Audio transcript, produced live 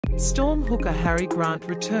Storm hooker Harry Grant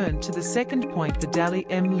returned to the second point the Dally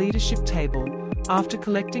M leadership table after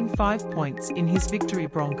collecting 5 points in his victory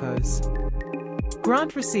Broncos.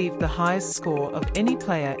 Grant received the highest score of any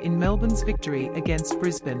player in Melbourne's victory against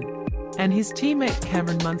Brisbane, and his teammate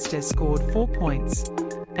Cameron Munster scored 4 points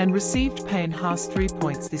and received Payne Haas-three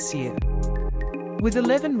points this year. With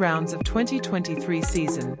 11 rounds of 2023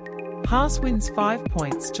 season, Haas wins 5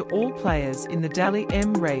 points to all players in the Dally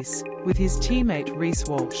M race with his teammate Reece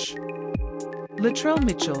Walsh. Latrell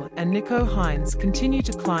Mitchell and Nicholas Hynes continue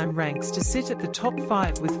to climb ranks to sit at the top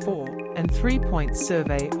 5 with 4 and 3 points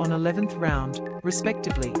survey on 11th round,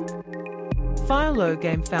 respectively. Fire Low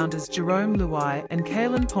Game founders Jarome Luai and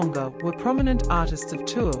Kalyn Ponga were prominent artists of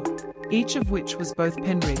tour, each of which was both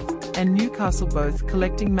Penrith and Newcastle, both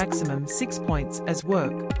collecting maximum 6 points as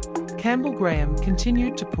work. Campbell Graham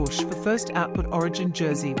continued to push for first output Origin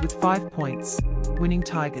jersey with 5 points, winning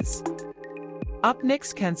Tigers. Up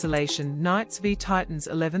next, Cancellation Knights v Titans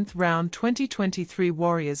 11th round 2023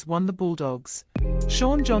 Warriors won the Bulldogs.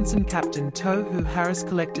 Shaun Johnson'ın captain Tohu Harris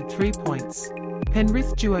collected 3 points.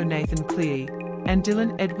 Penrith duo Nathan Cleary and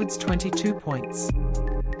Dylan Edwards 22 points.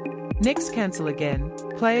 Next Cancel Again,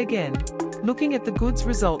 Play Again. Looking at the goods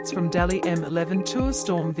results from Dally M11 Tour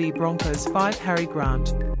Storm v Broncos 5 Harry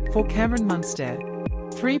Grant, 4 Cameron Munster,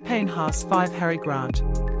 3 Payne Haas 5 Harry Grant,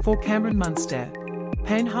 4 Cameron Munster,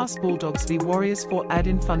 Payne Haas Bulldogs v Warriors 4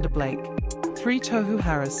 Addin Funda Blake, 3 Tohu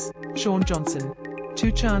Harris, Shaun Johnson'ın,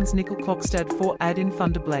 2 Charnze Nicoll Klokstad 4 Addin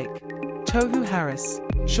Funda Blake, Tohu Harris,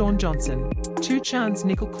 Shaun Johnson'ın, 2 Charnze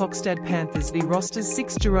Nicoll Klokstad Panthers v Roosters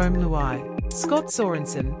 6 Jarome Luai, Scott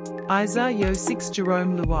Sorensen, Isaah Yeo 6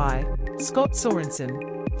 Jarome Luai, Scott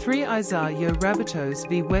Sorensen, 3 Isaah Yeo Rabbitohs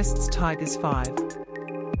v Wests Tigers 5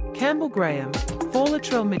 Campbell Graham, 4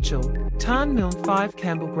 Latrell Mitchell, Taane Milne 5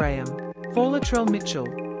 Campbell Graham, 4 Latrell Mitchell,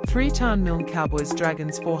 3 Taane Milne Cowboys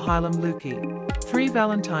Dragons 4 Heilum Luki, 3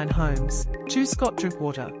 Valentine Holmes, 2 Scott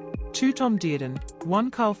Drinkwater, 2 Tom Dearden,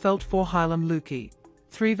 1 Kyle Feldt 4 Heilum Luki,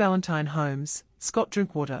 3 Valentine Holmes, Scott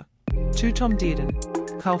Drinkwater, 2 Tom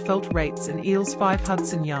Dearden, Kyle Feldt Raits and Eels 5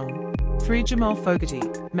 Hudson Young, 3 Jamal Fogarty,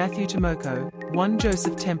 Matthew Timoko, 1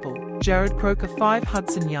 Joseph Temple, Jarrod Croker 5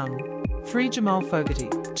 Hudson Young, 3 Jamal Fogarty,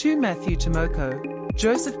 2 Matthew Timoko,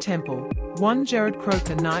 Joseph Temple, 1 Jarrod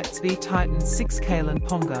Croker. Knights v Titans 6 Kalyn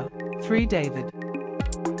Ponga, 3 David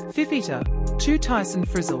Fifita, 2 Tyson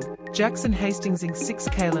Frizell, Jackson Hastings Sea Eagles 6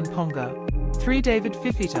 Kalyn Ponga, 3 David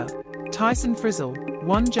Fifita, Tyson Frizell,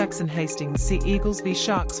 1 Jackson Hastings Sea Eagles v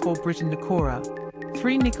Sharks 4 Briton Nicora,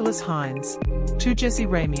 3 Nicholas Hynes, 2 Jesse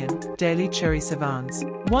Ramian, Daly Cherry Savans,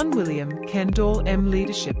 1 William Kendall M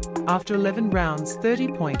leadership, after 11 rounds 30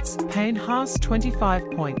 points, Payne Haas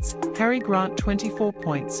 25 points, Harry Grant 24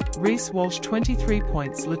 points, Reece Walsh 23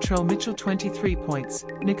 points, Latrell Mitchell 23 points,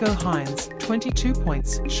 Nicholas Hynes 22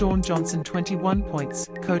 points, Shaun Johnson'ın 21 points,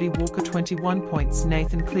 Cody Walker 21 points,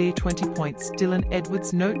 Nathan Cleary 20 points, Dylan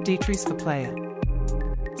Edwards. Note: decrease for player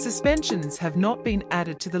suspensions have not been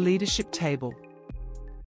added to the leadership table.